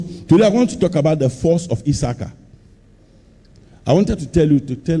today I want to talk about the force of Issachar. I wanted to tell you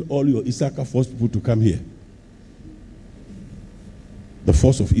to tell all your Issachar force people to come here. The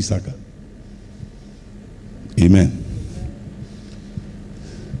force of Issachar. Amen.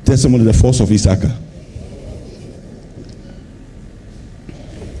 Tell somebody the force of Issachar.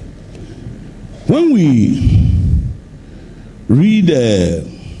 When we read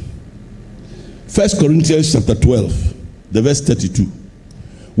 1 Corinthians chapter 12, the verse 32,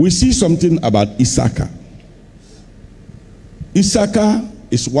 we see something about Issachar. Issachar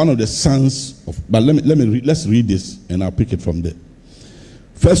is one of the sons of, but let's read this and I'll pick it from there.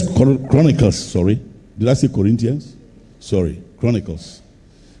 First Chronicles, sorry. Did I say Corinthians? Sorry, Chronicles.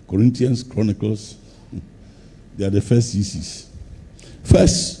 Corinthians, Chronicles. They are the first CCs.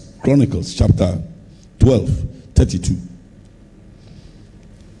 First Chronicles chapter 12, 32.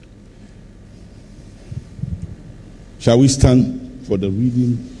 Shall we stand for the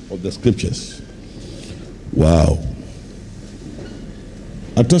reading of the scriptures? Wow.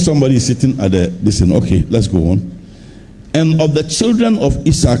 I thought somebody is sitting at the listen. Okay, let's go on. And of the children of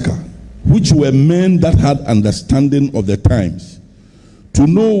Issachar, which were men that had understanding of the times, to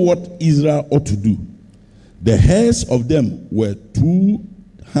know what Israel ought to do, the heads of them were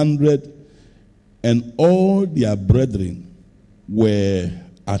 200, and all their brethren were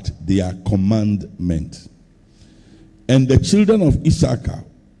at their commandment. And the children of Issachar,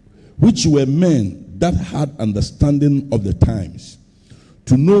 which were men that had understanding of the times,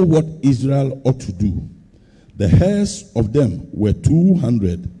 to know what Israel ought to do, the heads of them were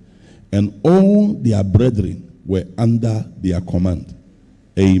 200, and all their brethren were under their command.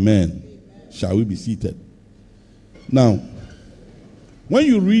 Amen. Shall we be seated? Now, when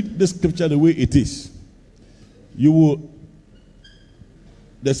you read the scripture the way it is, you will,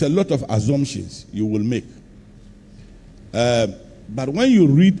 there's a lot of assumptions you will make. But when you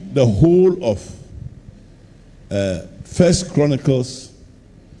read the whole of First Chronicles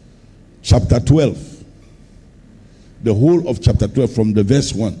chapter 12, the whole of chapter 12 from the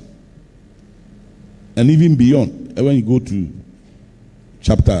verse 1, and even beyond, when you go to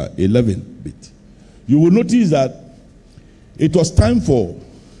chapter 11 bit, you will notice that it was time for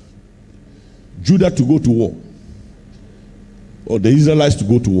Judah to go to war, or the Israelites to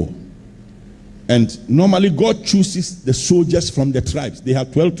go to war. And normally God chooses the soldiers from the tribes. They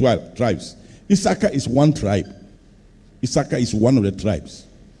have 12 tribes. Issachar is one tribe. Issachar is one of the tribes.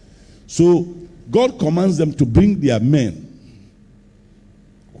 So God commands them to bring their men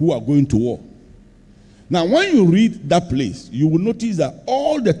who are going to war. Now when you read that place, you will notice that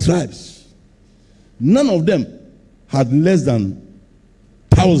all the tribes, none of them had less than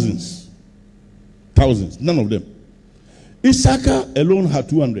thousands. Thousands, none of them. Issachar alone had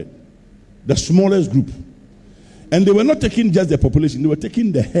 200. The smallest group. And they were not taking just the population, they were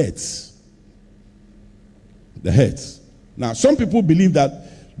taking the heads. The heads. Now, some people believe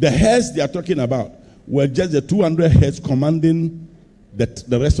that the heads they are talking about were just the 200 heads commanding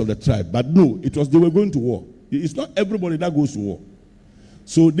the rest of the tribe. But no, it was they were going to war. It's not everybody that goes to war.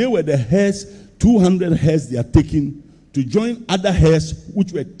 So they were the heads, 200 heads they are taking to join other heads,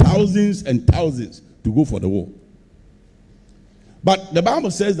 which were thousands and thousands, to go for the war. But the Bible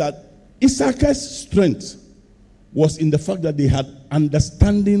says that Issachar's strength was in the fact that they had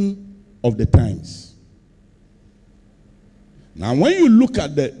understanding of the times. Now, when you look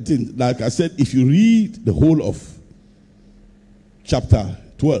at the thing, like I said, if you read the whole of chapter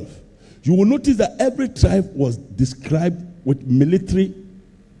 12, you will notice that every tribe was described with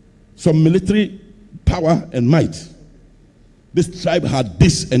some military power and might. This tribe had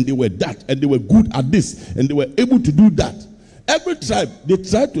this, and they were that, and they were good at this, and they were able to do that. Every tribe, they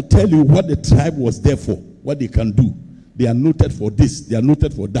tried to tell you what the tribe was there for, what they can do. They are noted for this, they are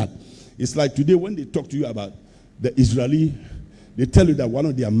noted for that. It's like today when they talk to you about the Israeli, they tell you that one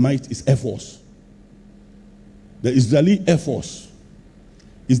of their might is Air Force. The Israeli Air Force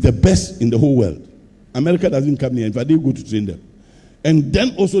is the best in the whole world. America doesn't come near, in fact, they go to train them. And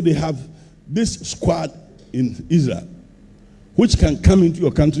then also they have this squad in Israel, which can come into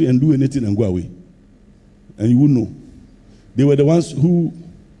your country and do anything and go away. And you will know. They were the ones who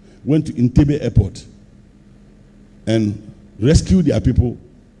went to Entebbe airport and rescued their people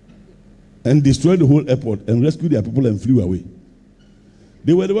and destroyed the whole airport and rescued their people and flew away.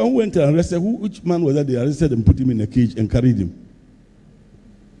 They were the one who went and arrested, which man was that? They arrested and put him in a cage and carried him.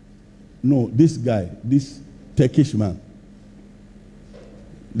 No, this guy, this Turkish man.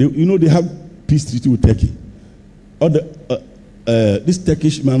 They have peace treaty with Turkey. Or this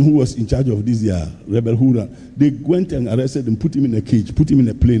Turkish man who was in charge of this rebel who ran, they went and arrested him, put him in a cage, put him in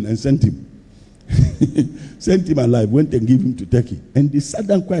a plane and sent him. sent him alive, went and gave him to Turkey. And they sat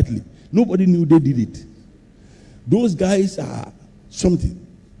down quietly. Nobody knew they did it. Those guys are something.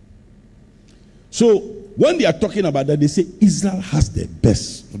 So when they are talking about that, they say Israel has the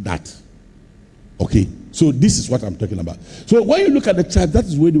best for that. Okay, so this is what I'm talking about. So when you look at the tribe, that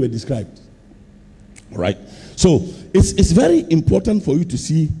is where they were described. All right. So it's very important for you to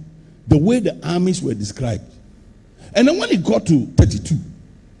see the way the armies were described. And then when it got to 32,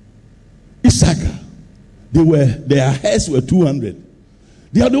 Issachar, their heads were 200.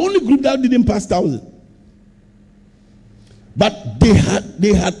 They are the only group that didn't pass 1,000. But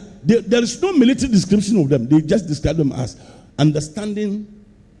there is no military description of them. They just describe them as understanding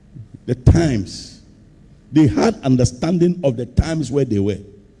the times. They had understanding of the times where they were.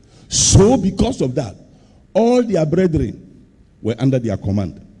 So because of that, all their brethren were under their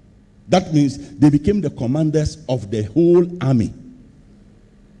command. That means they became the commanders of the whole army.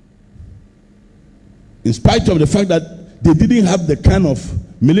 In spite of the fact that they didn't have the kind of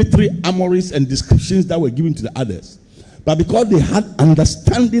military armories and descriptions that were given to the others. But because they had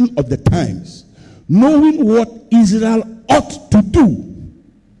understanding of the times, knowing what Israel ought to do,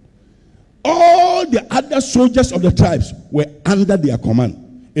 all the other soldiers of the tribes were under their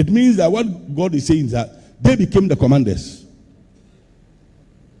command. It means that what God is saying is that they became the commanders.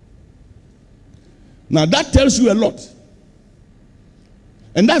 Now that tells you a lot.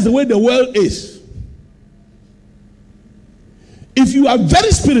 And that's the way the world is. If you are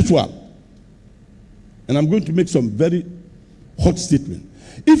very spiritual, and I'm going to make some very hot statement.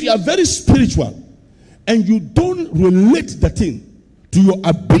 If you are very spiritual and you don't relate the thing to your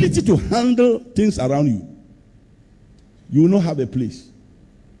ability to handle things around you, you will not have a place.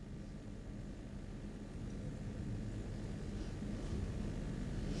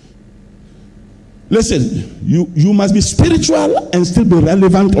 Listen, you must be spiritual and still be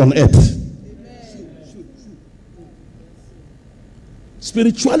relevant on earth.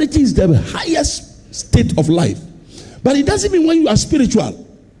 Spirituality is the highest state of life. But it doesn't mean when you are spiritual,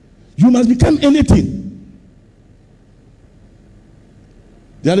 you must become anything.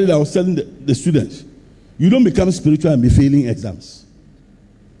 The other day I was telling the students, you don't become spiritual and be failing exams.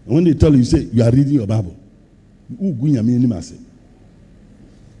 And when they tell you, say, you are reading your Bible.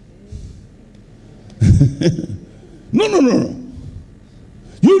 No.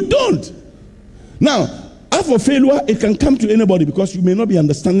 You don't. Now, after failure, it can come to anybody because you may not be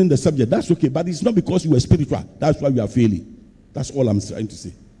understanding the subject. That's okay, but it's not because you were spiritual. That's why you are failing. That's all I'm trying to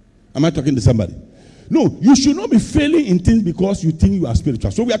say. Am I talking to somebody? No, you should not be failing in things because you think you are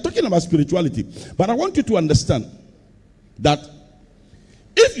spiritual. So we are talking about spirituality. But I want you to understand that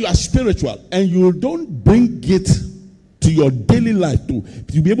if you are spiritual and you don't bring it to your daily life to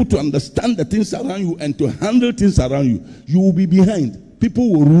be able to understand the things around you and to handle things around you, you will be behind.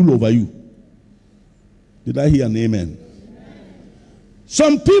 People will rule over you. Did I hear an amen?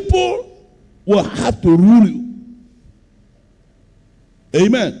 Some people will have to rule you.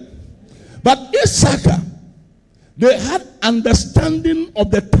 Amen. But Issachar, they had understanding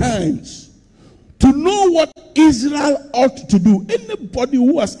of the times to know what Israel ought to do. Anybody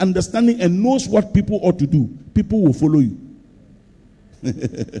who has understanding and knows what people ought to do, people will follow you.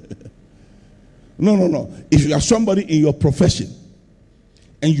 No. If you are somebody in your profession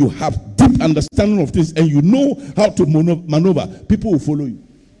and you have deep understanding of things and you know how to maneuver, people will follow you.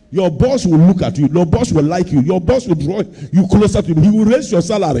 Your boss will look at you. Your boss will like you. Your boss will draw you closer to him. He will raise your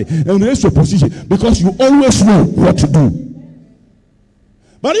salary and raise your position because you always know what to do.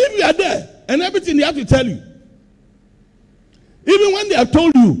 But if you are there and everything they have to tell you, even when they have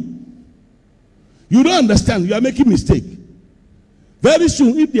told you, you don't understand, you are making mistake. Very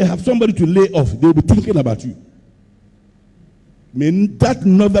soon, if they have somebody to lay off, they will be thinking about you. May that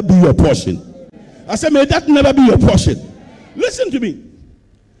never be your portion. I said, may that never be your portion. Listen to me.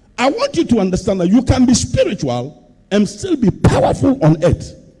 I want you to understand that you can be spiritual and still be powerful on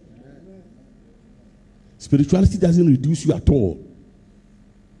earth. Spirituality doesn't reduce you at all.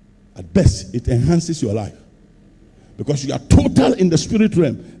 At best, it enhances your life. Because you are total in the spirit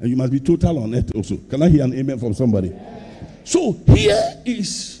realm and you must be total on earth also. Can I hear an amen from somebody? So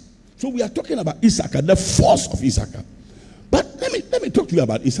so we are talking about Issachar, the force of Issachar. But let me talk to you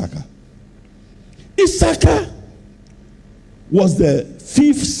about Issachar. Issachar was the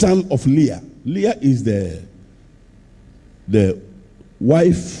fifth son of Leah. Leah is the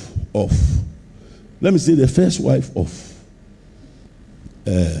wife of, let me say the first wife of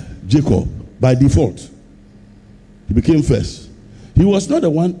Jacob by default. He became first. He was not the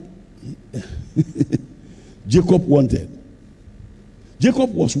one Jacob wanted.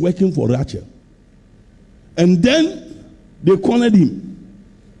 Jacob was working for Rachel. And then they cornered him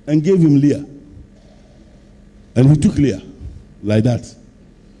and gave him Leah. And he took Leah like that.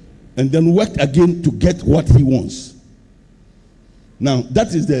 And then worked again to get what he wants. Now,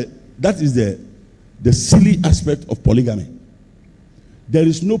 that is the silly aspect of polygamy. There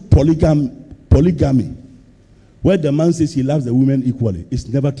is no polygamy where the man says he loves the women equally. It's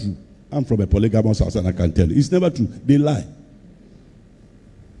never true. I'm from a polygamous house and I can tell you. It's never true. They lie.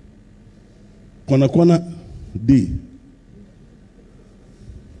 Kwana day.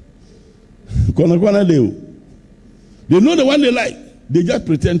 Kwana day. They know the one they like. They just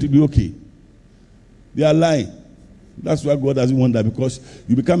pretend to be okay. They are lying. That's why God doesn't want that, because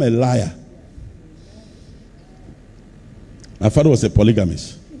you become a liar. My father was a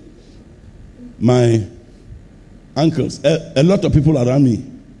polygamist. My uncles, a lot of people around me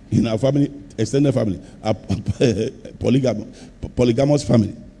in our family, extended family, are polygamous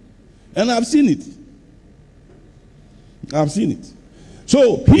family. And I've seen it. I've seen it.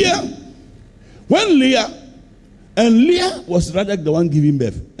 So here, when Leah was rather the one giving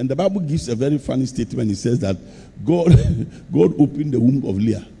birth, and the Bible gives a very funny statement. It says that God opened the womb of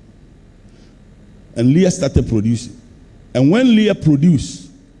Leah, and Leah started producing. And when Leah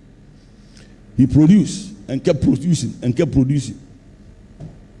produced, he produced and kept producing and kept producing.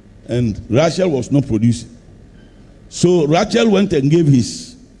 And Rachel was not producing. So Rachel went and gave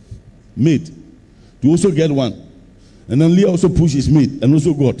his maid to also get one. And then Leah also pushed his maid and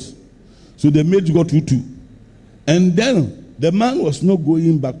also got. So the maid got two. And then the man was not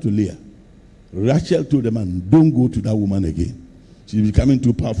going back to Leah. Rachel told the man, don't go to that woman again. She's becoming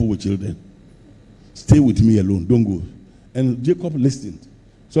too powerful with children. Stay with me alone. Don't go. And Jacob listened.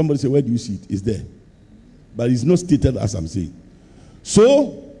 Somebody said, where do you see it? It's there. But it's not stated as I'm saying.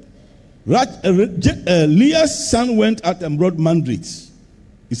 So, Leah's son went out and brought mandrakes.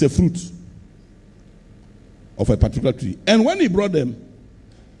 It's a fruit of a particular tree. And when he brought them,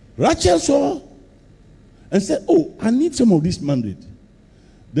 Rachel saw and said, oh, I need some of this mandrake.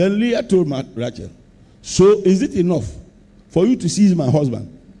 Then Leah told Rachel, so is it enough for you to seize my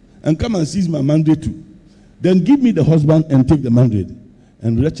husband and come and seize my mandrake too? Then give me the husband and take the mandrake.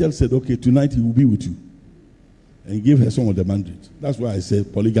 And Rachel said, okay, tonight he will be with you. And he gave her some of the mandrake. That's why I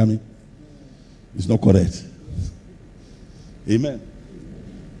said polygamy is not correct. Amen.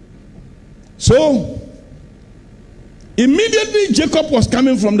 So, immediately Jacob was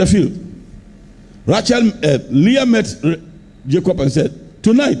coming from the field. Leah met Jacob and said,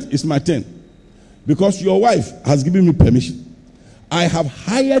 tonight is my turn, because your wife has given me permission. I have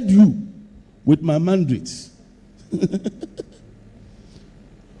hired you with my mandrakes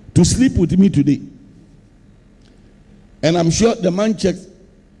to sleep with me today. And I'm sure the man checked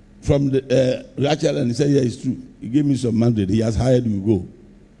from the Rachel and he said, yeah, it's true. He gave me some mandrake. He has hired you, go.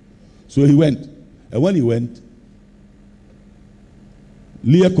 So he went. And when he went,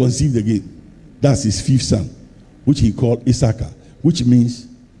 Leah conceived again. That's his fifth son, which he called Issachar, which means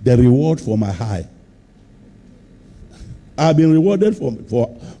the reward for my hire. I've been rewarded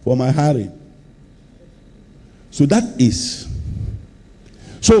for my hiring. So that is.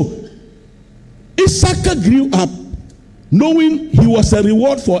 So Issachar grew up knowing he was a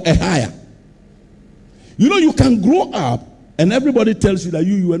reward for a hire. You know, you can grow up and everybody tells you that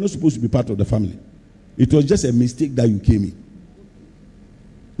you were not supposed to be part of the family. It was just a mistake that you came in.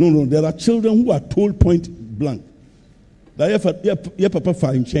 No, there are children who are told point blank that your papa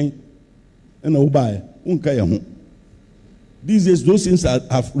fine chain and buy. These days, those things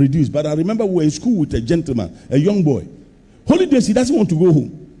have reduced. But I remember we were in school with a gentleman, a young boy. Holidays, he doesn't want to go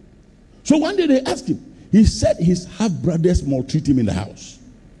home. So one day they asked him. He said his half-brothers maltreat him in the house.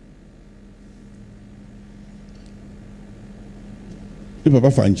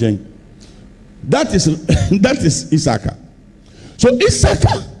 Papa fine chain. That is Issachar. So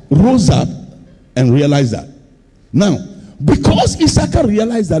Issachar rose up and realized that. Now, because Issachar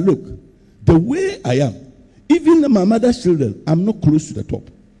realized that, look, the way I am, even my mother's children, I'm not close to the top.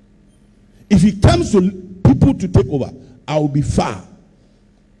 If it comes to people to take over, I'll be far.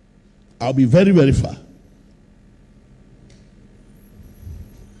 I'll be very, very far.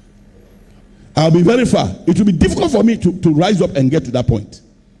 I'll be very far. It will be difficult for me to rise up and get to that point.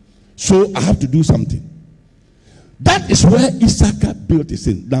 So I have to do something. That is where Issachar built his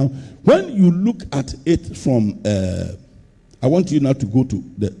sin. Now, when you look at it from, I want you now to go to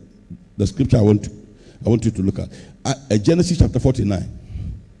the scripture I want you to look at. Genesis chapter 49.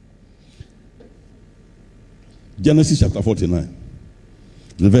 Genesis chapter 49.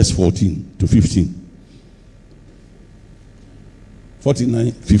 Verse 14 to 15.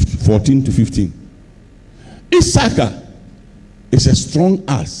 14 to 15. Issachar is a strong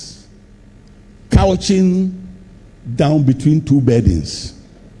ass, couching down between two burdens.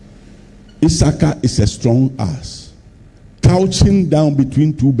 Issachar is a strong ass, couching down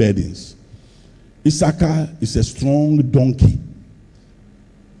between two burdens. Issachar is a strong donkey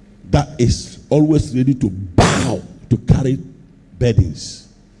that is always ready to bow to carry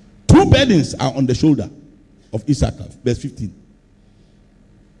burdens. Two burdens are on the shoulder of Issachar. Verse 15.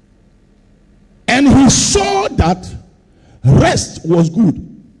 And he saw that rest was good,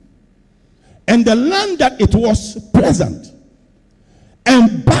 and the land that it was pleasant,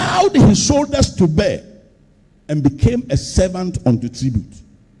 and bowed his shoulders to bear, and became a servant unto tribute.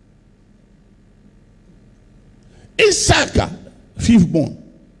 Issachar, fifth born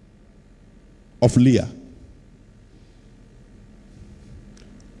of Leah.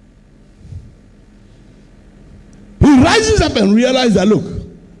 He rises up and realizes that, look,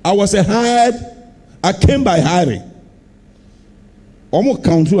 I was a hired, I came by hiring. Almost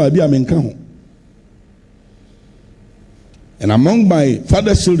council, and among my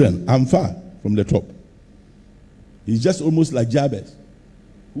father's children, I'm far from the top. He's just almost like Jabez,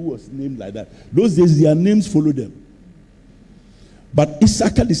 who was named like that. Those days, their names followed them. But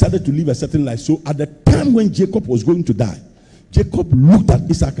Issachar decided to live a certain life. So at the time when Jacob was going to die, Jacob looked at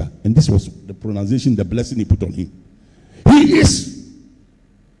Issachar, and this was the pronunciation, the blessing he put on him. He is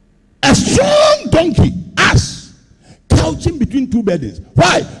a strong donkey, ass, couching between two burdens.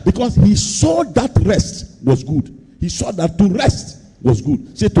 Why? Because he saw that rest was good. He saw that to rest was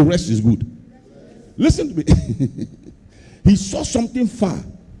good. Say, to rest is good. Listen to me. He saw something far.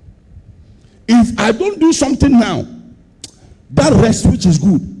 If I don't do something now, that rest which is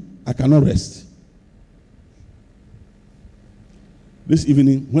good, I cannot rest. This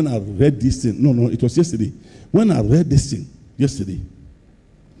evening, when I read this thing, no, it was yesterday. When I read this thing yesterday,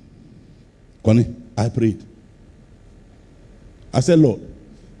 Connie, I prayed. I said, Lord,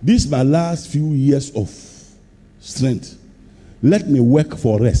 this is my last few years of strength. Let me work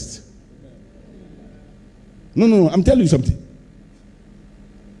for rest. No, I'm telling you something.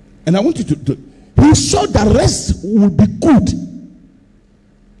 And I want you to he saw that rest would be good,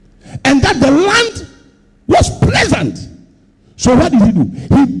 and that the land was pleasant. So what did he do?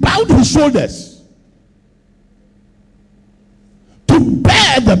 He bowed his shoulders to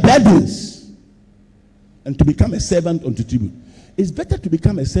bear the burdens and to become a servant unto tribute. It's better to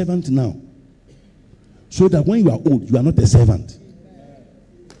become a servant now, so that when you are old, you are not a servant.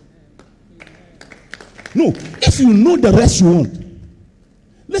 No, if you know the rest you want.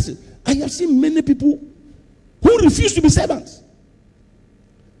 Listen, I have seen many people who refuse to be servants.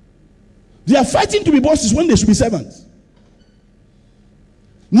 They are fighting to be bosses when they should be servants.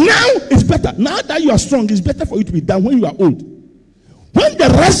 Now it's better. Now that you are strong, it's better for you to be done when you are old. When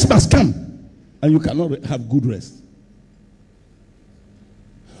the rest must come, and you cannot have good rest.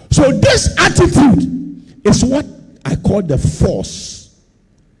 So this attitude is what I call the force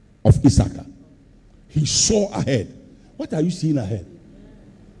of Issachar. He saw ahead. What are you seeing ahead?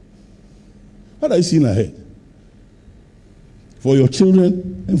 What are you seeing ahead? For your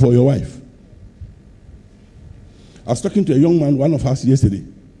children and for your wife. I was talking to a young man, one of us yesterday.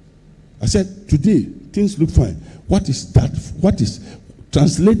 I said, today, things look fine. What is that?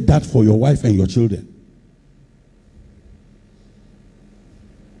 Translate that for your wife and your children.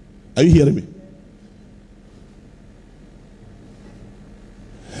 Are you hearing me?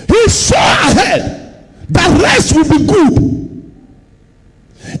 He saw ahead that rest will be good,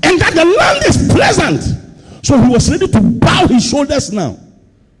 and that the land is pleasant. So he was ready to bow his shoulders now.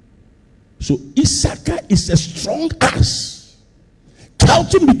 So Issachar is a strong ass,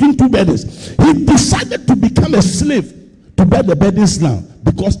 couching between two burdens. He decided to become a slave to bear the burdens now,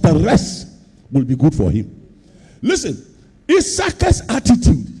 because the rest will be good for him. Listen, Issachar's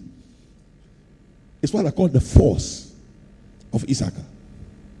attitude is what I call the force of Issachar.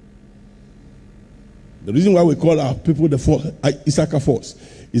 The reason why we call our people the force, Issachar force,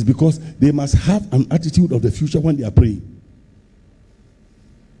 is because they must have an attitude of the future when they are praying.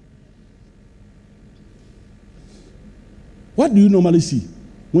 What do you normally see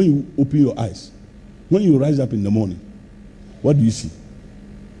when you open your eyes? When you rise up in the morning, what do you see?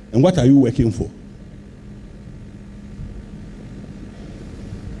 And what are you working for?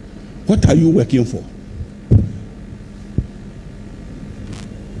 What are you working for?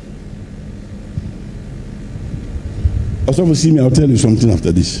 Or someone see me, I'll tell you something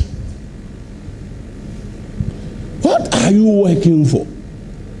after this. What are you working for?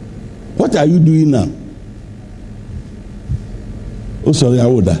 What are you doing now? Oh, sorry, I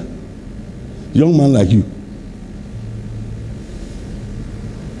would. Young man like you.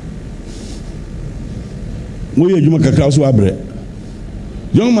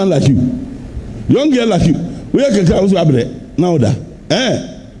 Young man like you. Young girl like you. Now that.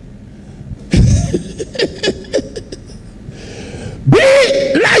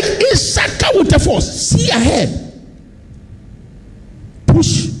 ahead.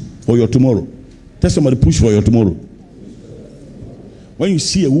 Push for your tomorrow. Tell somebody, push for your tomorrow. When you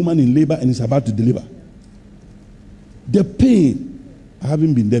see a woman in labor and is about to deliver, the pain, I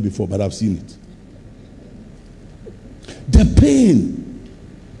haven't been there before, but I've seen it. The pain,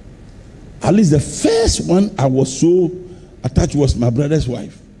 at least the first one I was so attached was my brother's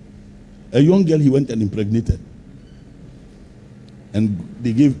wife. A young girl he went and impregnated. And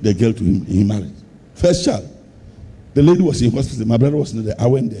they gave the girl to him, he married. First child. The lady was in hospital, my brother was not there. I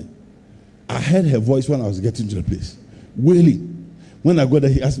went there. I heard her voice when I was getting to the place, wailing. When I got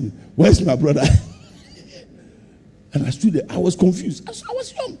there, he asked me, where's my brother? And I stood there. I was confused. I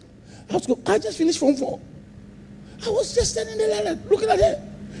was young. I just finished Form 4. I was just standing there like that, looking at her.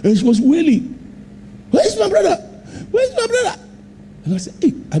 And she was wailing. Where's my brother? Where's my brother? And I said,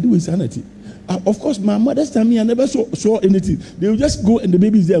 hey, I do insanity. Of course, my mother's telling me I never saw anything. They would just go and the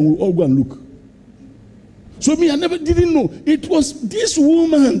baby's there and we'll all go and look. So me, I never didn't know. It was this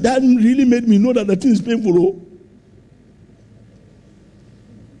woman that really made me know that the thing is painful. Oh.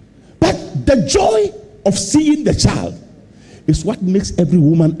 But the joy of seeing the child is what makes every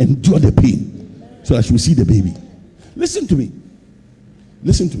woman endure the pain so that she will see the baby. Listen to me.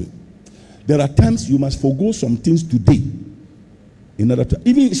 Listen to me. There are times you must forgo some things today. In order to,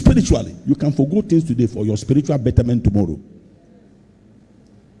 even spiritually, you can forgo things today for your spiritual betterment tomorrow.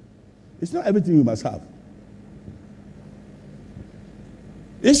 It's not everything you must have.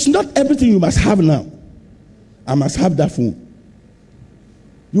 It's not everything you must have now. I must have that phone.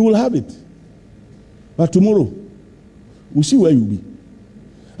 You will have it. But tomorrow, we'll see where you'll be.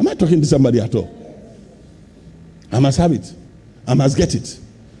 Am I talking to somebody at all? I must have it. I must get it.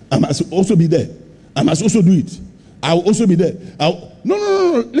 I must also be there. I must also do it. I will also be there.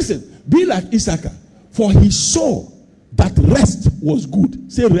 No. Listen, be like Issachar. For he saw that rest was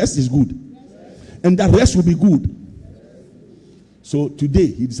good. Say rest is good. And that rest will be good. So today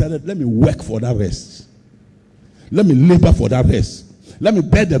he decided, let me work for that rest. Let me labor for that rest. Let me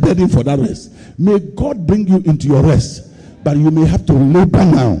bear the burden for that rest. May God bring you into your rest. But you may have to labor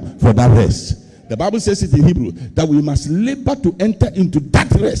now for that rest. The Bible says it in Hebrew that we must labor to enter into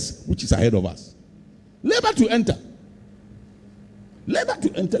that rest which is ahead of us. Labor to enter. Labor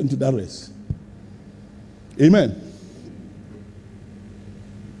to enter into that rest. Amen.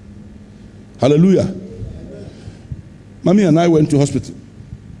 Hallelujah. Mommy and I went to hospital.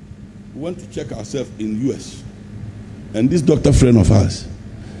 We went to check ourselves in US. And this doctor friend of ours,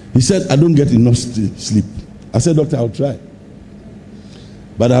 he said, I don't get enough sleep. I said, doctor, I'll try.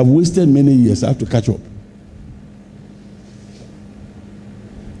 But I've wasted many years. I have to catch up.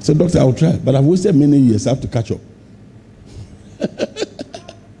 I said, doctor, I'll try. But I've wasted many years. I have to catch up.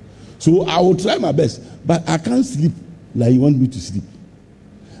 So I will try my best. But I can't sleep like you want me to sleep.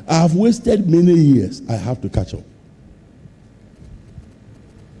 I have wasted many years. I have to catch up.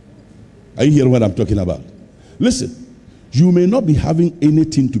 Are you hearing what I'm talking about? Listen, you may not be having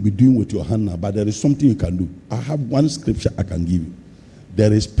anything to be doing with your hand now, but there is something you can do. I have one scripture I can give you.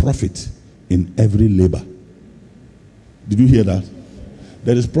 There is profit in every labor. Did you hear that?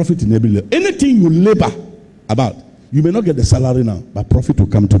 There is profit in every labor. Anything you labor about, you may not get the salary now, but profit will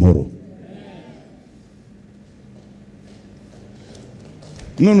come tomorrow.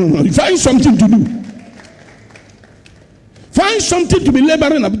 No. Find something to do. Find something to be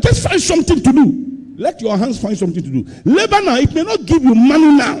laboring about. Just find something to do. Let your hands find something to do. Labor now, it may not give you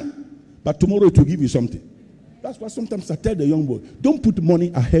money now, but tomorrow it will give you something. That's why sometimes I tell the young boy, don't put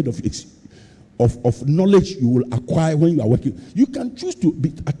money ahead of knowledge you will acquire when you are working. You can choose to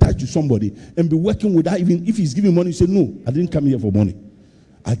be attached to somebody and be working without, even if he's giving money, you say, no, I didn't come here for money.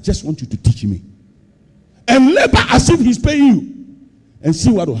 I just want you to teach me. And labor as if he's paying you. And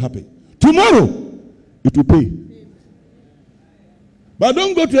see what will happen. Tomorrow, it will pay. But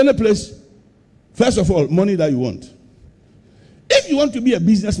don't go to any place. First of all, money that you want. If you want to be a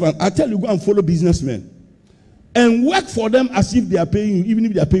businessman, I tell you, go and follow businessmen. And work for them as if they are paying you, even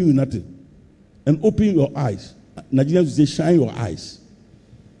if they are paying you nothing. And open your eyes. Nigerians will say, shine your eyes.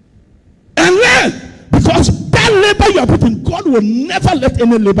 And learn. Because that labor you are putting, God will never let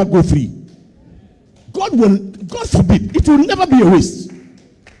any labor go free. God forbid, it will never be a waste.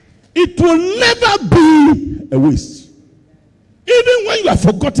 It will never be a waste. Even when you have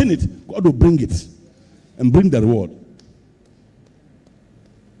forgotten it, God will bring it and bring the reward.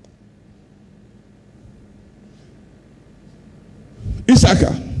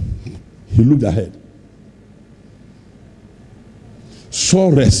 Issachar, he looked ahead, saw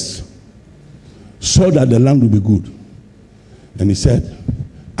rest, saw that the land will be good. And he said,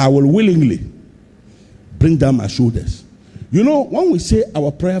 I will willingly bring down my shoulders You know, when we say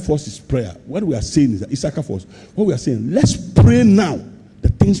our prayer force is prayer, what we are saying is that Issachar force. What we are saying, let's pray now the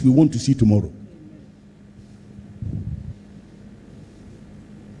things we want to see tomorrow.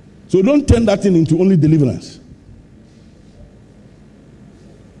 So don't turn that thing into only deliverance.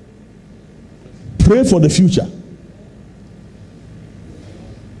 Pray for the future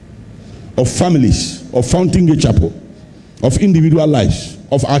of families, of Fountain Gate Chapel, of individual lives,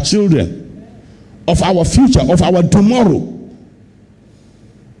 of our children, of our future, of our tomorrow.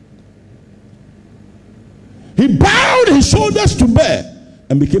 He bowed his shoulders to bear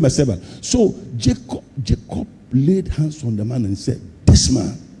and became a servant. So Jacob laid hands on the man and said, this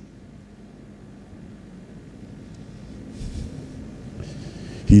man,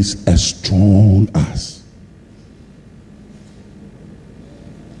 he's a strong ass.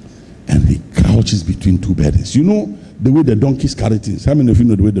 And he crouches between two burdens. You know the way the donkeys carry things. How many of you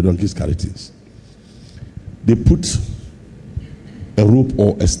know the way the donkeys carry things? They put a rope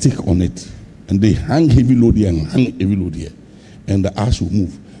or a stick on it, and they hang heavy load here and hang heavy load here, and the ass will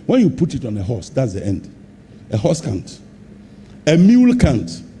move. When you put it on a horse, that's the end. A horse can't. A mule can't.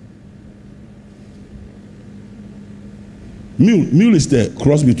 Mule is the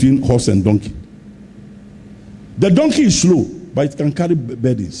cross between horse and donkey. The donkey is slow, but it can carry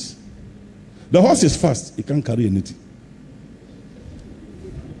burdens. The horse is fast, it can't carry anything.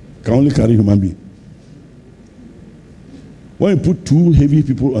 It can only carry human being. When you put 2 heavy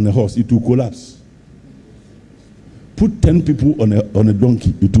people on a horse, it will collapse. Put 10 people on a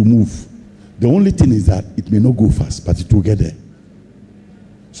donkey, it will move. The only thing is that it may not go fast, but it will get there.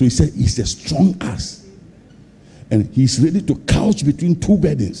 So he said, he's a strong ass. And he's ready to couch between 2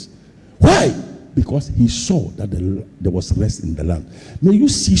 burdens. Why? Because he saw that there was rest in the land. May you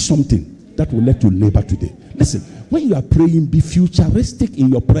see something that will let you labor today. Listen, when you are praying, be futuristic in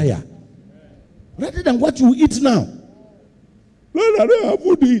your prayer. Rather than what you eat now. Lord, I don't have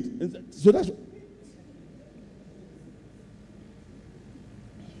food to eat. So that's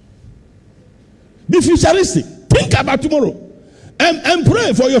be futuristic. Think about tomorrow. And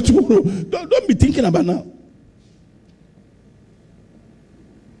pray for your tomorrow. Don't be thinking about now.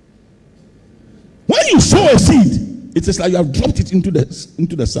 When you sow a seed, it is like you have dropped it into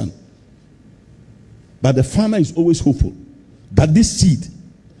the sun. But the farmer is always hopeful that this seed,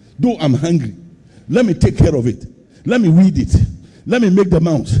 though I'm hungry, let me take care of it. Let me weed it. Let me make the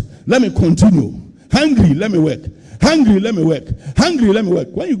mounds. Let me continue. Hungry, let me work. Hungry, let me work. Hungry, let me work.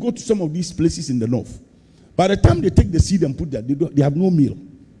 When you go to some of these places in the north, by the time they take the seed and put there, they have no meal.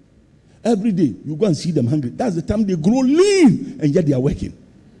 Every day, you go and see them hungry. That's the time they grow lean, and yet they are working.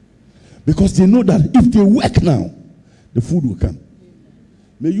 Because they know that if they work now, the food will come.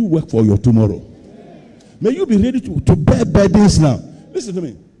 May you work for your tomorrow. May you be ready to bear burdens now. Listen to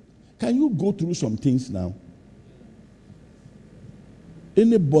me. Can you go through some things now?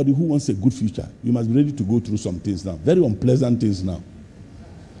 Anybody who wants a good future, you must be ready to go through some things now. Very unpleasant things now.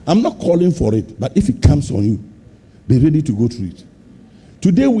 I'm not calling for it, but if it comes on you, be ready to go through it.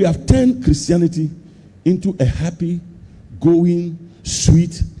 Today we have turned Christianity into a happy, going,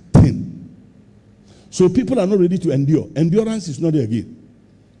 sweet thing. So people are not ready to endure. Endurance is not there again.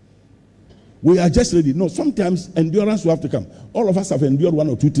 We are just ready. No, sometimes endurance will have to come. All of us have endured 1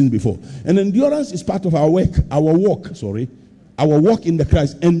 or 2 things before. And endurance is part of our walk in the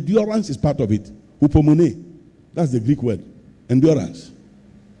Christ. Endurance is part of it. Hupomone. That's the Greek word. Endurance.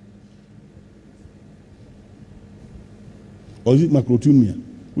 Or is it macrothumia?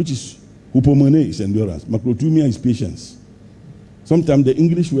 Which is, hupomone is endurance. Macrothumia is patience. Sometimes the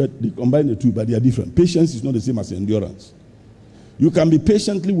English word, they combine the two, but they are different. Patience is not the same as endurance. You can be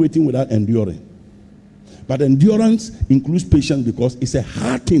patiently waiting without enduring. But endurance includes patience because it's a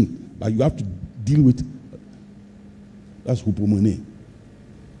hard thing, but you have to deal with. That's hupomone.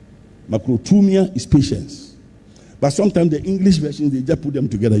 Macrothumia is patience. But sometimes the English versions, they just put them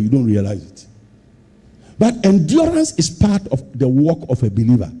together. You don't realize it. But endurance is part of the walk of a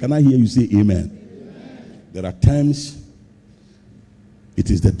believer. Can I hear you say amen? Amen. There are times it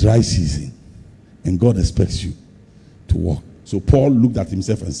is the dry season and God expects you to walk. So Paul looked at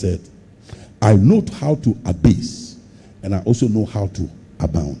himself and said, I know how to abase and I also know how to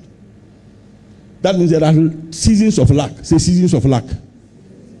abound. That means there are seasons of lack. Say seasons of lack.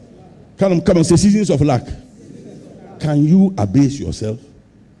 Come on, say seasons of lack. Can you abase yourself?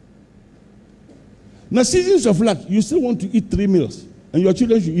 Now, seasons of lack, you still want to eat 3 meals, and your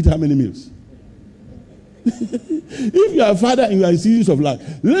children should eat how many meals? If you are a father and you are in seasons of lack,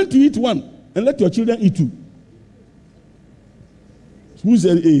 learn to eat 1 and let your children eat 2. Who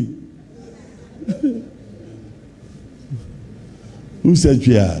said A? Who said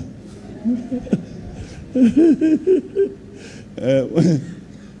yeah?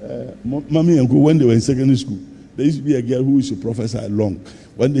 Mommy and Go, when they were in secondary school, there used to be a girl who used to prophesy long.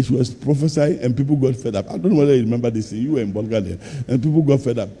 One day she was prophesying and people got fed up. I don't know whether you remember this. You were in Bulgaria and people got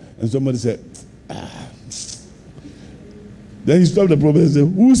fed up. And somebody said, Then he stopped the prophet and said,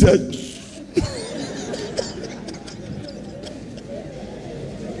 who said?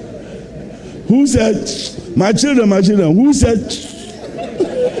 Who said, my children, who said?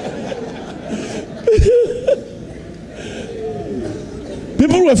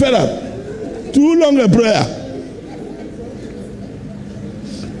 People were fed up. Too long a prayer.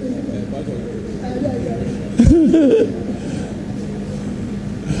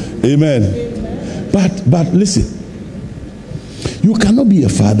 Amen. But listen, you cannot be a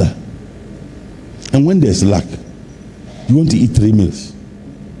father and when there's lack, you want to eat 3 meals.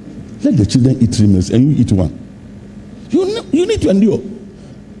 Let the children eat 3 meals and you eat 1. You need to endure.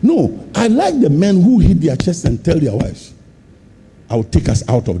 No, I like the men who hit their chest and tell their wives, I will take us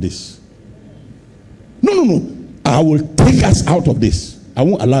out of this. No. I will take us out of this. I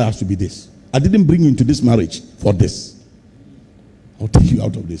won't allow us to be this. I didn't bring you into this marriage for this. I'll take you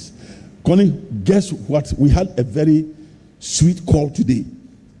out of this. Connie, guess what? We had a very sweet call today.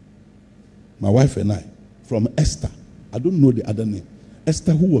 My wife and I, from Esther. I don't know the other name.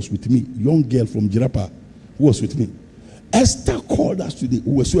 Esther, who was with me, young girl from Jirapa, who was with me. Esther called us today.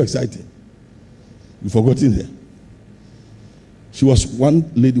 We were so excited. We've forgotten her. She was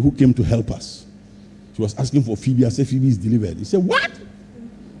one lady who came to help us. She was asking for Phoebe. I said, Phoebe is delivered. He said, what?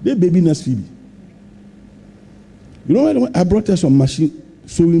 They baby nurse Phoebe. You know what? I brought her some machine,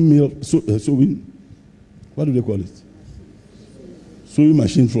 sewing, what do they call it? Sewing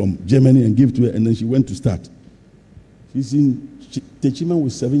machine from Germany and give to her, and then she went to start. She's in Techima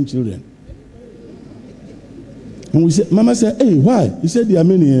with 7 children. And we said, Mama said, hey, why? He said, there are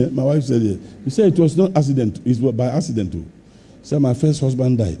many here. My wife said, yeah. He said, it was not accident. It was by accident too. He said, my first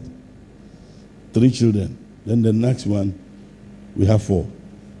husband died. 3 children. Then the next one, we have 4.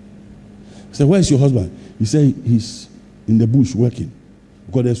 He said, where is your husband? He said, he's in the bush working.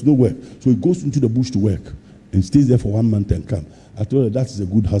 Because there's no work. So he goes into the bush to work and stays there for 1 month and comes. I told her, that is a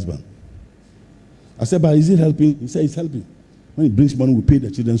good husband. I said, but is it helping? He said, it's helping. When he brings money, we pay the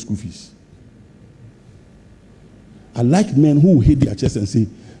children's school fees. I like men who hit their chest and say,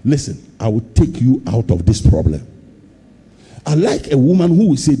 listen, I will take you out of this problem. I like a woman who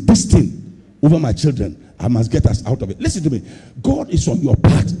will say, this thing over my children, I must get us out of it. Listen to me. God is on your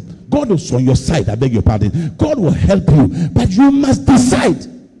part. God is on your side. I beg your pardon. God will help you. But you must decide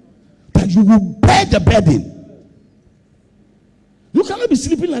that you will bear the burden. You cannot be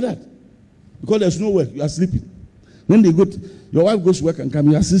sleeping like that. Because there's no work. You are sleeping. When they go to, your wife goes to work and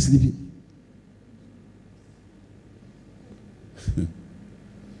comes, you are still sleeping.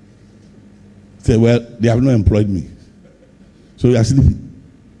 Say, well, they have not employed me. So you are sleeping.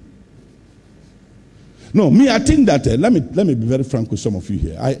 No, me, I think that, let me be very frank with some of you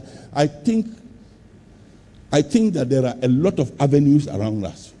here. I think that there are a lot of avenues around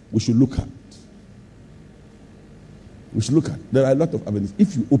us we should look at. We should look at. There are a lot of avenues.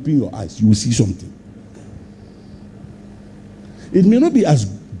 If you open your eyes, you will see something. It may not be as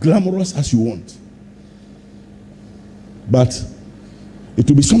glamorous as you want, but it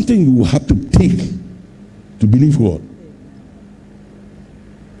will be something you will have to take to believe God.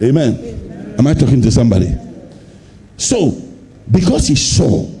 Amen. Am I talking to somebody? So, because he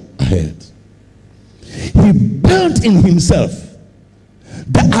saw ahead, he built in himself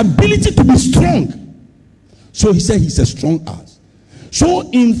the ability to be strong. So he said he's a strong ass. So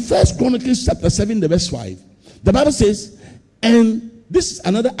in 1 Chronicles chapter 7, the verse 5, the Bible says, and this is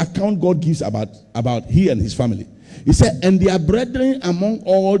another account God gives about he and his family. He said, and their brethren among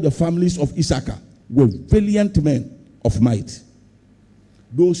all the families of Issachar were valiant men of might.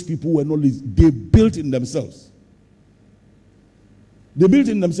 Those people were not lazy. They built in themselves. They built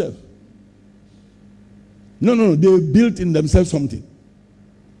in themselves. No. They built in themselves something.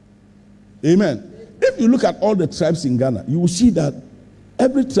 Amen. If you look at all the tribes in Ghana, you will see that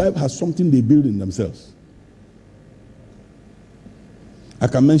every tribe has something they build in themselves. I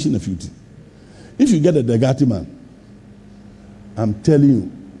can mention a few things. If you get a Degati man, I'm telling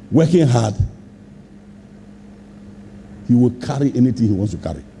you, working hard, he will carry anything he wants to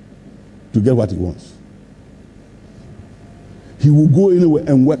carry to get what he wants. He will go anywhere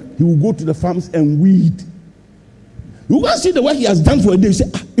and work. He will go to the farms and weed. You will see the work he has done for a day. You say,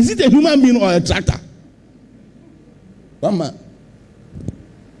 is it a human being or a tractor? One man.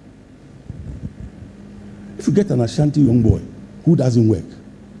 If you get an Ashanti young boy who doesn't work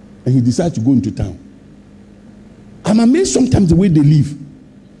and he decides to go into town, I'm amazed sometimes the way they live.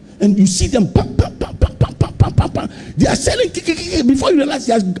 And you see them, They are selling. Before you realize,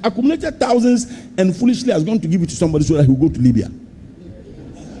 he has accumulated thousands and foolishly has gone to give it to somebody so that he will go to Libya.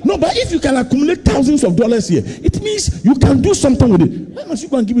 No, but if you can accumulate thousands of dollars here, it means you can do something with it. Why must you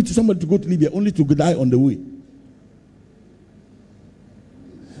go and give it to somebody to go to Libya only to die on the way?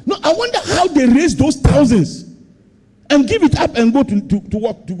 No, I wonder how they raise those thousands and give it up and go to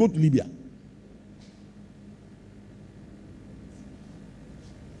work, to go to Libya.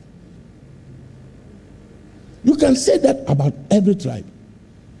 You can say that about every tribe,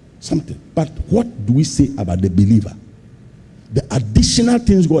 something. But what do we say about the believer? The additional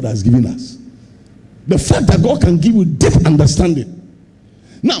things God has given us. The fact that God can give you deep understanding.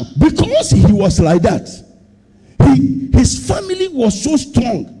 Now, because he was like that, his family was so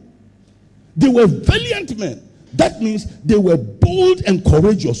strong. They were valiant men. That means they were bold and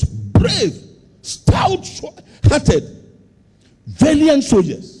courageous, brave, stout-hearted, valiant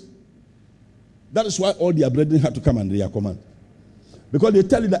soldiers. That is why all their brethren had to come under their command. Because they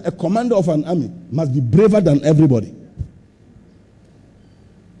tell you that a commander of an army must be braver than everybody.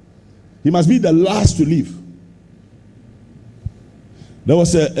 He must be the last to leave. There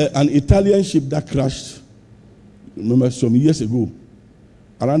was an Italian ship that crashed, remember, some years ago,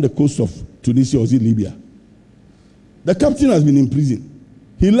 around the coast of Tunisia or Libya. The captain has been in prison.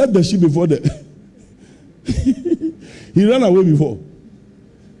 He left the ship before he ran away before.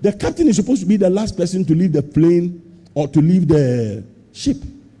 The captain is supposed to be the last person to leave the plane or to leave the ship.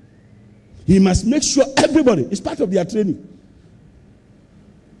 He must make sure everybody, it's part of their training.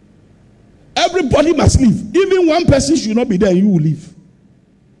 Everybody must leave. Even one person should not be there, you will leave.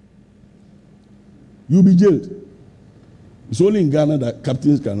 You'll be jailed. It's only in Ghana that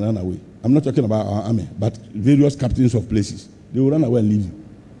captains can run away. I'm not talking about our army, but various captains of places. They will run away and leave you.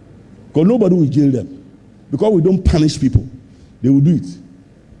 Because nobody will jail them. Because we don't punish people. They will do it.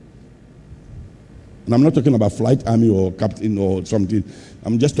 And I'm not talking about flight army or captain or something.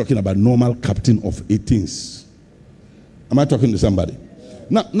 I'm just talking about normal captain of 18s. Am I talking to somebody?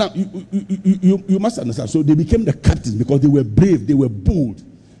 Now you must understand. So they became the captains because they were brave, they were bold.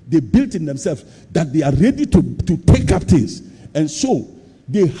 They built in themselves that they are ready to take up things. And so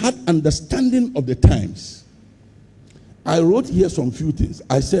they had understanding of the times. I wrote here some few things.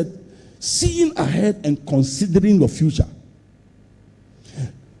 I said, seeing ahead and considering your future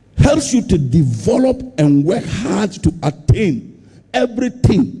helps you to develop and work hard to attain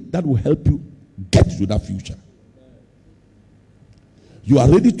everything that will help you get to that future. You are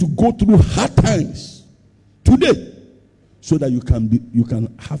ready to go through hard times today so that you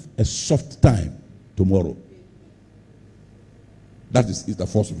can have a soft time tomorrow. That is the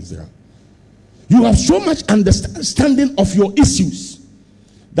force of Issachar. You have so much understanding of your issues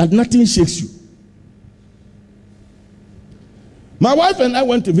that nothing shakes you. My wife and I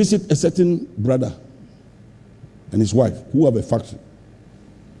went to visit a certain brother and his wife who have a factory.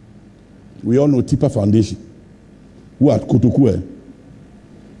 We all know Tipa Foundation, who are at Kotokue.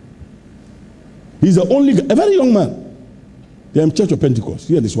 He's the only, a very young man. They're in Church of Pentecost,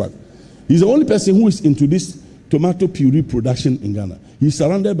 he and his wife. He's the only person who is into this tomato puree production in Ghana. He's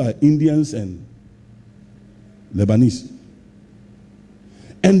surrounded by Indians and Lebanese.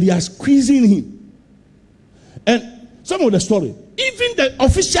 And they are squeezing him. And some of the story, even the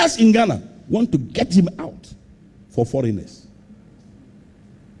officials in Ghana want to get him out for foreigners.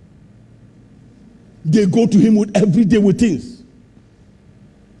 They go to him with every day with things.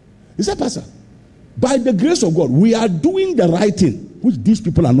 He said, Pastor, by the grace of God, we are doing the right thing, which these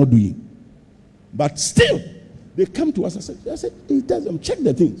people are not doing. But still, they come to us and say, he tells them, check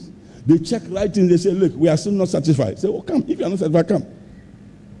the things. They check right things. They say, look, we are still not satisfied. Say, oh, come. If you are not satisfied, come.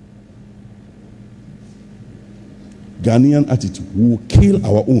 Ghanaian attitude. We will kill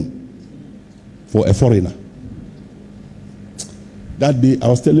our own for a foreigner. That day, I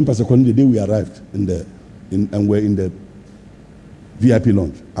was telling Pastor Connie the day we arrived and we're in the VIP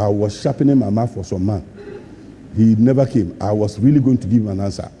lounge. I was sharpening my mouth for some man. He never came. I was really going to give him an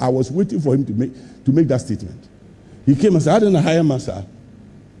answer. I was waiting for him to make that statement. He came and said, I didn't hire my sir.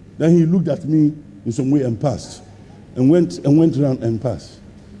 Then he looked at me in some way and passed. And went around and passed.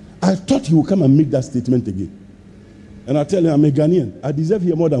 I thought he would come and make that statement again. And I tell him, I'm a Ghanaian. I deserve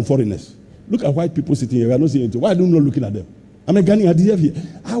here more than foreigners. Look at white people sitting here. We are not saying anything. Why are you not looking at them? I'm a Ghanaian. I deserve here.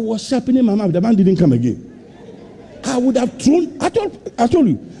 I was sharpening my mouth. The man didn't come again. I would have thrown, I told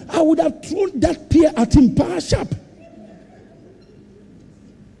you, I would have thrown that pear at him, power sharp.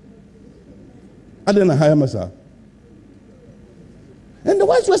 I didn't hire myself. And the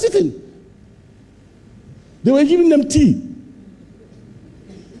wives were sitting. They were giving them tea.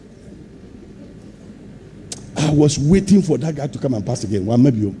 I was waiting for that guy to come and pass again. One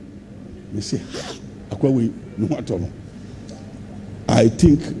maybe. They say, I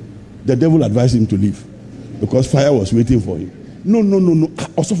think the devil advised him to leave because fire was waiting for him. No.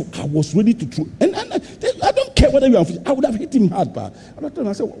 I was ready to throw. And I don't care whether you are. I would have hit him hard, but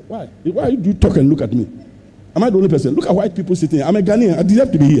I said, why? Why do you talk and look at me? Am I the only person? Look at white people sitting here. I'm a Ghanaian. I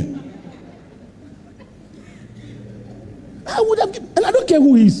deserve to be here. I would have, and I don't care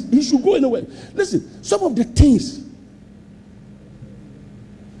who he is. He should go anywhere. Listen, some of the things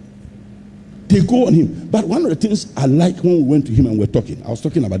they go on him. But one of the things I like when we went to him and we're talking, I was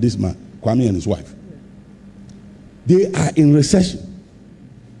talking about this man, Kwame, and his wife. They are in recession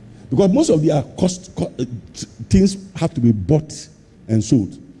because most of their things have to be bought and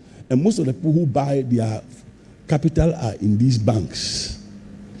sold, and most of the people who buy their capital are in these banks.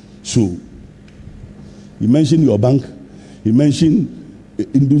 So he mentioned your bank, he mentioned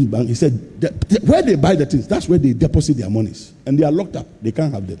Indus Bank. He said where they buy the things, that's where they deposit their monies, and they are locked up. They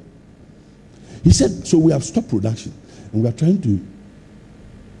can't have them. He said, so we have stopped production and we are trying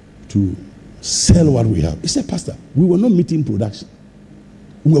to sell what we have. He said, Pastor, we were not meeting production.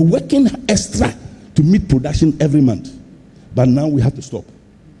 We were working extra to meet production every month, but now we have to stop.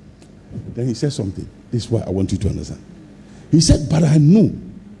 Then he said something. This is what I want you to understand. He said, but I know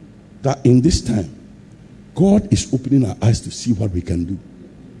that in this time, God is opening our eyes to see what we can do.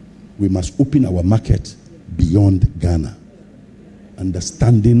 We must open our market beyond Ghana.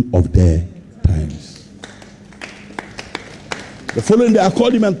 Understanding of their times. The following day, I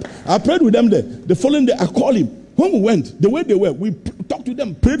called him and I prayed with them there. The following day, I called him. When we went, the way they were, we talked to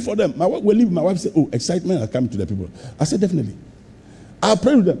them, prayed for them. My wife will leave. My wife said, oh, excitement has come to the people. I said, definitely. I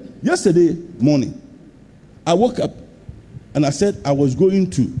prayed with them. Yesterday morning, I woke up and I said I was going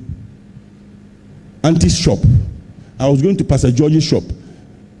to Auntie's shop. I was going to Pastor George's shop.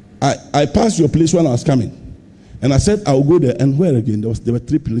 I passed your place when I was coming. And I said, I will go there. And where again? There were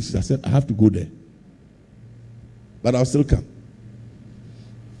 3 places. I said, I have to go there. But I'll still come.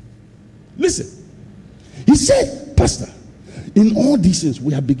 Listen. He said, Pastor, in all these things,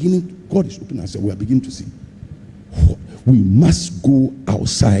 we are beginning, God is opening us, we are beginning to see. We must go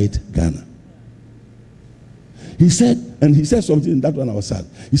outside Ghana. He said, and he said something, that one I was sad.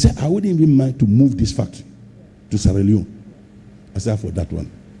 He said, I wouldn't even mind to move this factory to Sierra Leone. I said, for that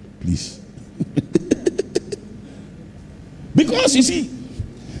one, please. Because you see,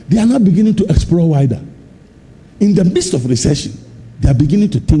 they are now beginning to explore wider. In the midst of recession, they are beginning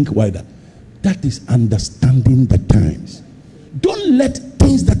to think wider. That is understanding the times. Don't let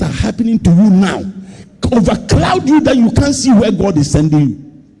things that are happening to you now overcloud you that you can't see where God is sending you.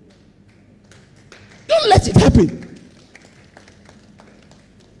 Don't let it happen.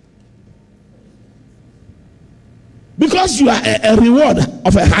 Because you are a reward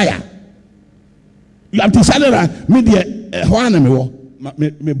of a higher. You have decided that me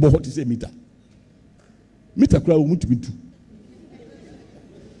what is a meter. Meter crowd want to be two.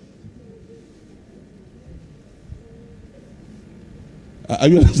 Are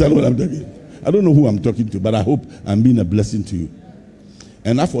you understand what I'm talking? I don't know who I'm talking to, but I hope I'm being a blessing to you.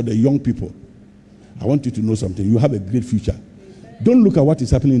 And now for the young people, I want you to know something. You have a great future. Don't look at what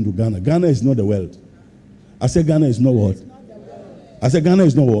is happening to Ghana. Ghana is not the world. I said Ghana is not what? I said Ghana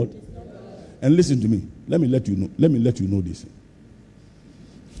is not what? And listen to me. Let me let you know. Let me let you know this.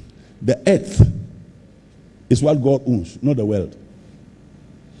 The earth is what God owns, not the world.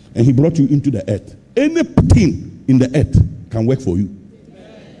 And He brought you into the earth. Anything in the earth can work for you.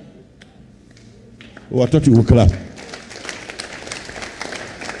 Oh, I thought you would clap.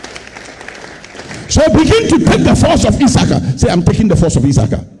 So begin to take the force of Issachar. Say, I'm taking the force of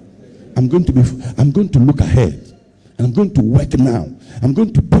Issachar. I'm going to look ahead. And I'm going to work now. I'm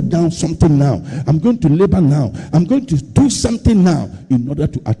going to put down something now. I'm going to labor now. I'm going to do something now in order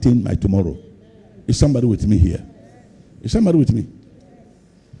to attain my tomorrow. Is somebody with me here? Is somebody with me?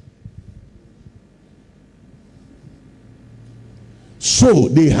 So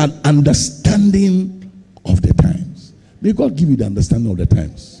they had understanding of the times. May God give you the understanding of the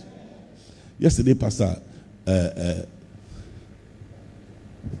times. Yesterday, Pastor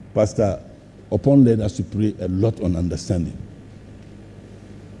Upon led us to pray a lot on understanding.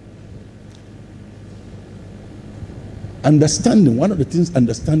 Understanding, one of the things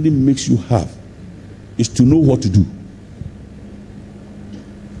understanding makes you have is to know what to do.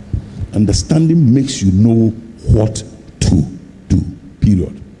 Understanding makes you know what to do.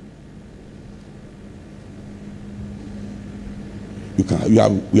 Period.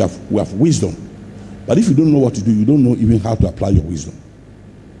 We have wisdom. But if you don't know what to do, you don't know even how to apply your wisdom.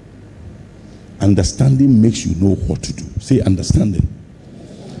 Understanding makes you know what to do. Say, understanding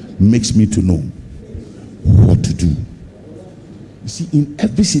makes me to know what to do. You see, in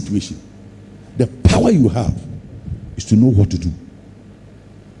every situation, the power you have is to know what to do.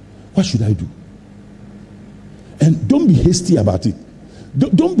 What should I do? And don't be hasty about it.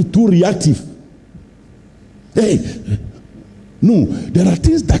 Don't be too reactive. Hey, no, there are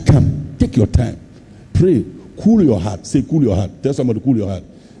things that come. Take your time. Pray. Cool your heart. Say, cool your heart. Tell somebody, cool your heart.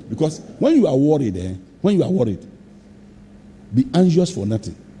 Because when you are worried, be anxious for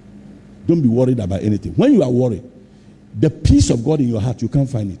nothing. Don't be worried about anything. When you are worried, the peace of God in your heart, you can't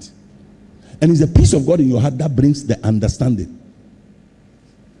find it. And it's the peace of God in your heart that brings the understanding.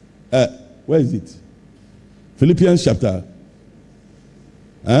 Where is it? Philippians chapter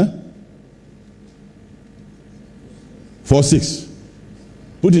 4:6.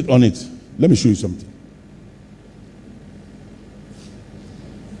 Put it on it. Let me show you something.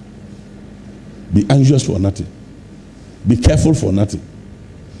 Be anxious for nothing. Be careful for nothing.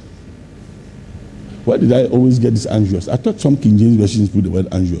 Why did I always get this anxious? I thought some King James versions put the word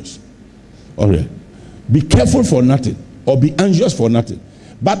anxious. All right. Be careful for nothing, or be anxious for nothing.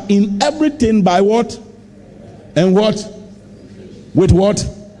 But in everything, by what? And what? With what?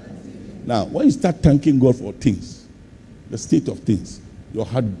 Now, when you start thanking God for things, the state of things, your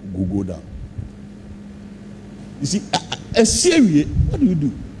heart will go down. You see, what do?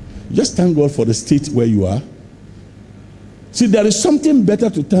 You just thank God for the state where you are. See, there is something better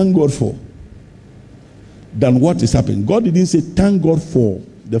to thank God for than what is happening. God didn't say thank God for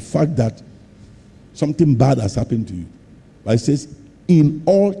the fact that something bad has happened to you. But it says, in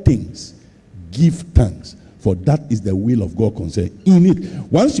all things, give thanks, for that is the will of God concerned. In it,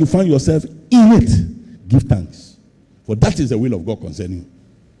 once you find yourself in it, give thanks, for that is the will of God concerning you.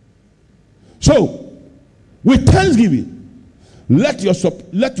 So, with thanksgiving, let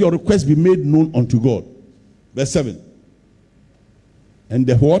your request be made known unto God. Verse 7. And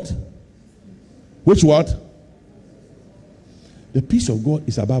the what? Which what? The peace of God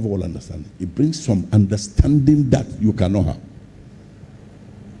is above all understanding. It brings some understanding that you cannot have.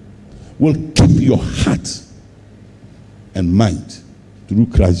 Will keep your heart and mind through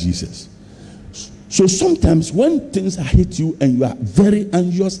Christ Jesus. So sometimes when things hit you and you are very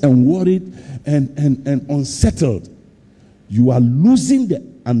anxious and worried and unsettled, you are losing the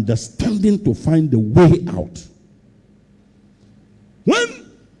understanding to find the way out.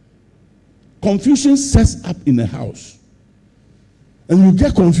 When confusion sets up in a house and you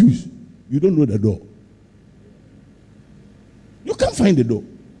get confused, you don't know the door. You can't find the door.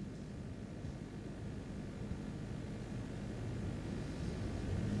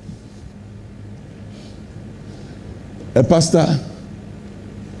 A pastor,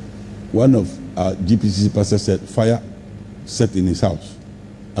 one of our GPCC pastors said, fire set in his house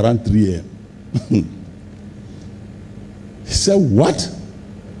around 3 a.m. He said, what?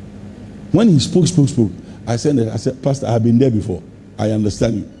 When he spoke, I said, Pastor, I have been there before. I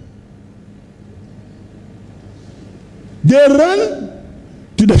understand you. They ran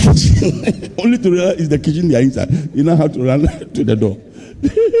to the kitchen. Only to realize it's the kitchen they are inside. You know how to run to the door.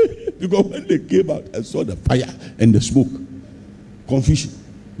 Because when they came out and saw the fire and the smoke, confusion,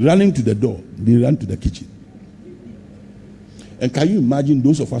 running to the door, they ran to the kitchen. And can you imagine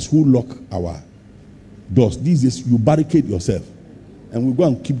those of us who lock our doors? These days, you barricade yourself and we go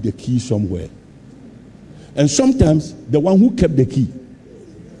and keep the key somewhere. And sometimes the one who kept the key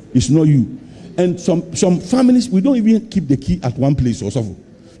is not you. And some families, we don't even keep the key at one place or something.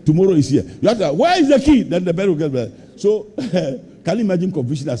 Tomorrow is here. You have to, where is the key? Then the bell will get back. So, can you imagine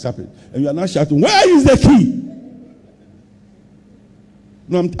confusion has happened? And you are now shouting, where is the key?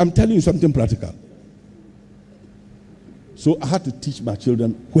 No, I'm telling you something practical. So I had to teach my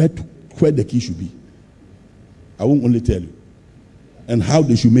children where the key should be. I won't only tell you. And how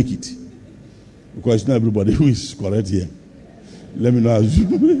they should make it. Because it's not everybody who is correct here. Let me know how.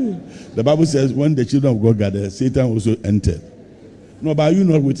 The Bible says when the children of God gathered, Satan also entered. No, but are you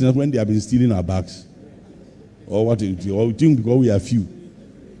not witness when they have been stealing our bags? Or what? Or you think because we are few?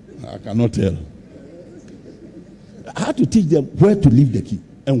 I cannot tell. I had to teach them where to leave the key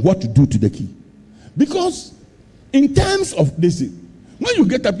and what to do to the key. Because in terms of this, when you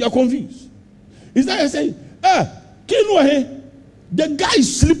get up, you are confused. It's like I say, key no here. The guy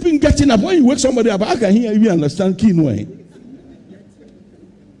is sleeping, getting up. When you wake somebody up, I can hear you understand key no here.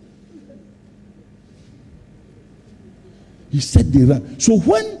 He said they ran. So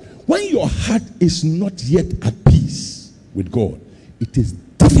when your heart is not yet at peace with God, it is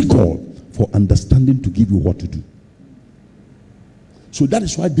difficult for understanding to give you what to do. So that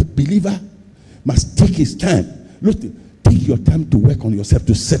is why the believer must take his time. Look, take your time to work on yourself,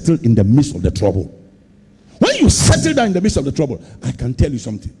 to settle in the midst of the trouble. When you settle down in the midst of the trouble, I can tell you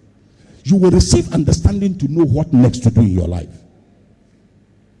something. You will receive understanding to know what next to do in your life.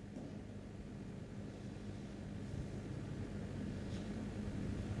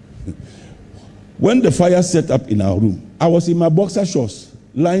 When the fire set up in our room, I was in my boxer shorts,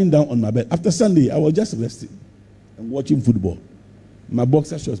 lying down on my bed. After Sunday, I was just resting and watching football. My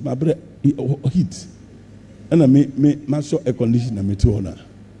boxer shorts, my breath heat. And I made my short air conditioner and my honor.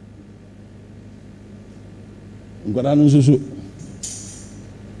 I'm going to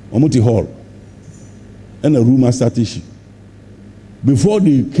Omuti Hall. And a rumor started. Before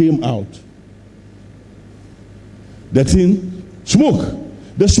they came out, the thing, smoke.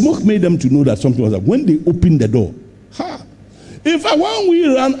 The smoke made them to know that something was up. When they opened the door, in fact, when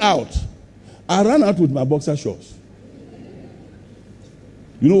we ran out, I ran out with my boxer shorts.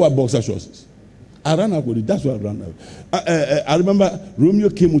 You know what boxer shorts is? I ran out with it. That's what I ran out. I remember Romeo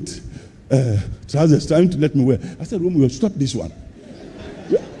came with trousers trying to let me wear. I said, Romeo, stop this one.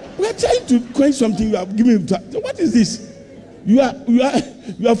 We're trying to quench something. You are giving me. What is this? You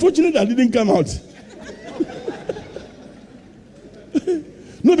are fortunate I didn't come out.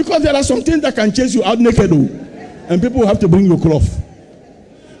 No, because there are some things that can chase you out naked, and people have to bring you cloth.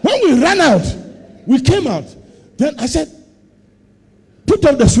 When we ran out, we came out. Then I said, put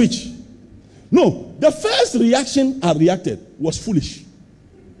off the switch. No, the first reaction I reacted was foolish.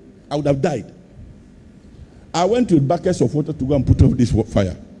 I would have died. I went with buckets of water to go and put off this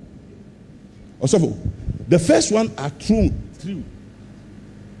fire. Also, the first one I threw.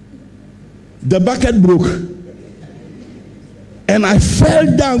 The bucket broke. And I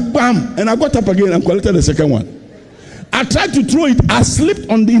fell down, bam, and I got up again and collected the second one. I tried to throw it. I slipped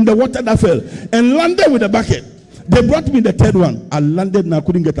in the water that fell and landed with the bucket. They brought me the third one. I landed and I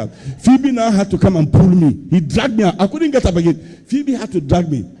couldn't get up. Phoebe now had to come and pull me. He dragged me out. I couldn't get up again. Phoebe had to drag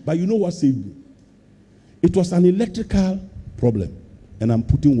me. But you know what saved me? It was an electrical problem. And I'm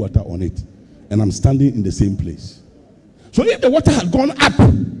putting water on it. And I'm standing in the same place. So if the water had gone up,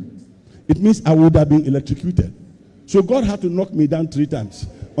 it means I would have been electrocuted. So God had to knock me down 3 times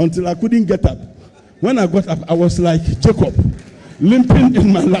until I couldn't get up. When I got up, I was like Jacob, limping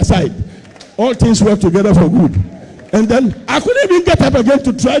in my left side. All things work together for good. And then I couldn't even get up again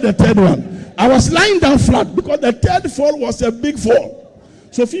to try the third one. I was lying down flat because the third fall was a big fall.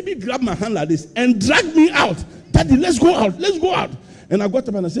 So Phoebe grabbed my hand like this and dragged me out. Daddy, let's go out. Let's go out. And I got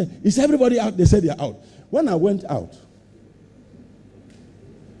up and I said, is everybody out? They said they're out. When I went out,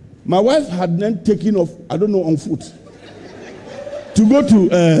 my wife had then taken off, I don't know, on foot to go to,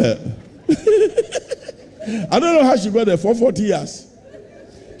 I don't know how she got there for 40 years.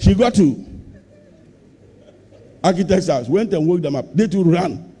 She got to architect's house, went and woke them up. They too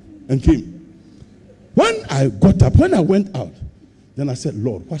ran and came. When I got up, when I went out, then I said,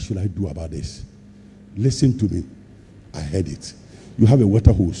 Lord, what should I do about this? Listen to me. I heard it. You have a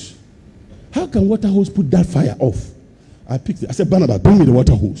water hose. How can water hose put that fire off? I picked it. I said, Barnabas, bring me the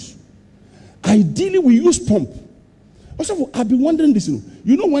water hose. Ideally, we use pump. Also, I've been wondering this.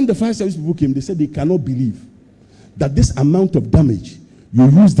 You know, when the fire service people came, they said they cannot believe that this amount of damage, you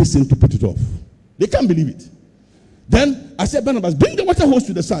use this thing to put it off. They can't believe it. Then I said, Barnabas, bring the water hose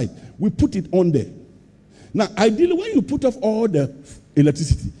to the side. We put it on there. Now, ideally, when you put off all the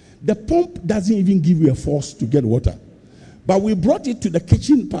electricity, the pump doesn't even give you a force to get water. But we brought it to the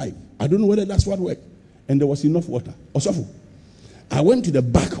kitchen pipe. I don't know whether that's what worked. And there was enough water. Also, I went to the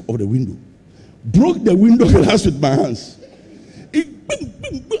back of the window, broke the window glass with my hands.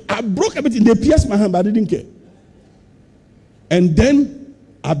 I broke everything. They pierced my hand, but I didn't care. And then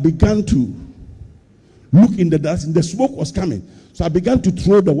I began to look in the dust. The smoke was coming. So I began to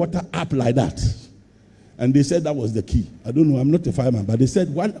throw the water up like that. And they said that was the key. I don't know. I'm not a fireman. But they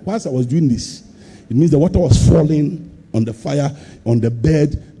said once I was doing this, it means the water was falling on the fire, on the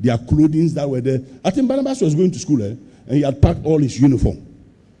bed, their clothing that were there. I think Barnabas was going to school, and he had packed all his uniform.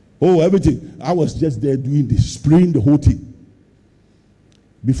 Oh, everything. I was just there doing this, spraying the whole thing.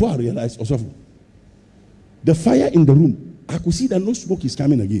 Before I realized, also, the fire in the room, I could see that no smoke is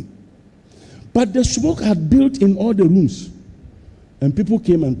coming again. But the smoke had built in all the rooms. And people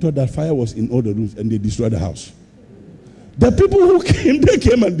came and thought that fire was in all the rooms, and they destroyed the house. The people who came, they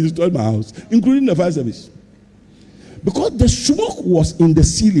came and destroyed my house, including the fire service. Because the smoke was in the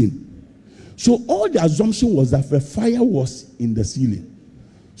ceiling. So all the assumption was that the fire was in the ceiling.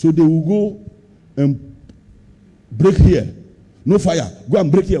 So they will go and break here. No fire. Go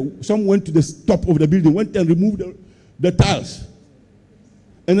and break here. Some went to the top of the building, went and removed the tiles.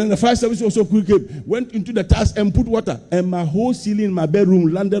 And then the fire service also quickly went into the tiles and put water. And my whole ceiling in my bedroom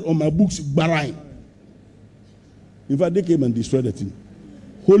landed on my books, barine. In fact, they came and destroyed the thing.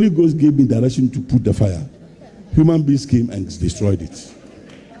 Holy Ghost gave me direction to put the fire. Human beings came and destroyed it.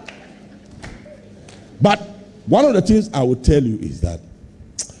 But one of the things I will tell you is that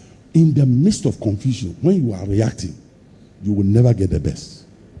in the midst of confusion, when you are reacting, you will never get the best.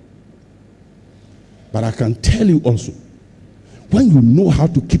 But I can tell you also, when you know how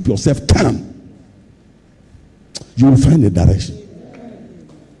to keep yourself calm, you will find a direction.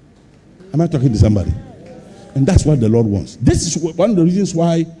 Am I talking to somebody? And that's what the Lord wants. This is one of the reasons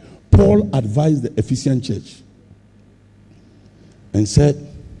why Paul advised the Ephesian church and said,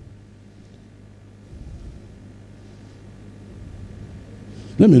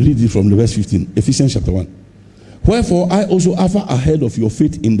 let me read it from the verse 15, Ephesians chapter 1. Wherefore I also, after ahead of your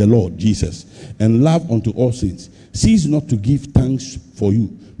faith in the Lord Jesus and love unto all saints, cease not to give thanks for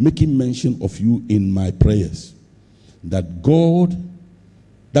you, making mention of you in my prayers, that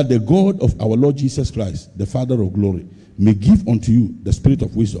the God of our Lord Jesus Christ, the Father of glory, may give unto you the spirit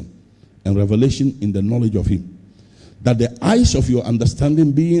of wisdom and revelation in the knowledge of him, that the eyes of your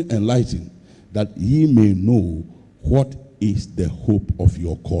understanding being enlightened, that ye may know what is the hope of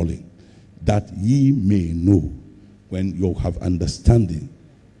your calling, that ye may know. When you have understanding,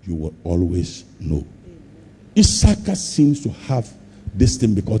 you will always know. Issachar seems to have this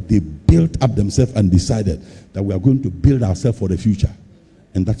thing because they built up themselves and decided that we are going to build ourselves for the future.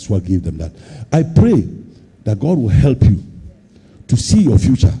 And that's what gave them that. I pray that God will help you to see your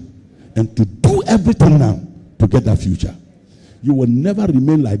future and to do everything now to get that future. You will never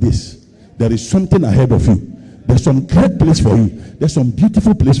remain like this. There is something ahead of you. There's some great place for you. There's some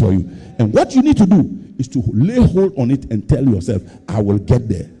beautiful place for you. And what you need to do is to lay hold on it and tell yourself, I will get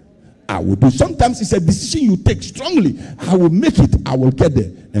there. I will do. Sometimes it's a decision you take strongly. I will make it. I will get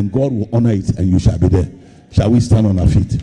there. And God will honor it and you shall be there. Shall we stand on our feet?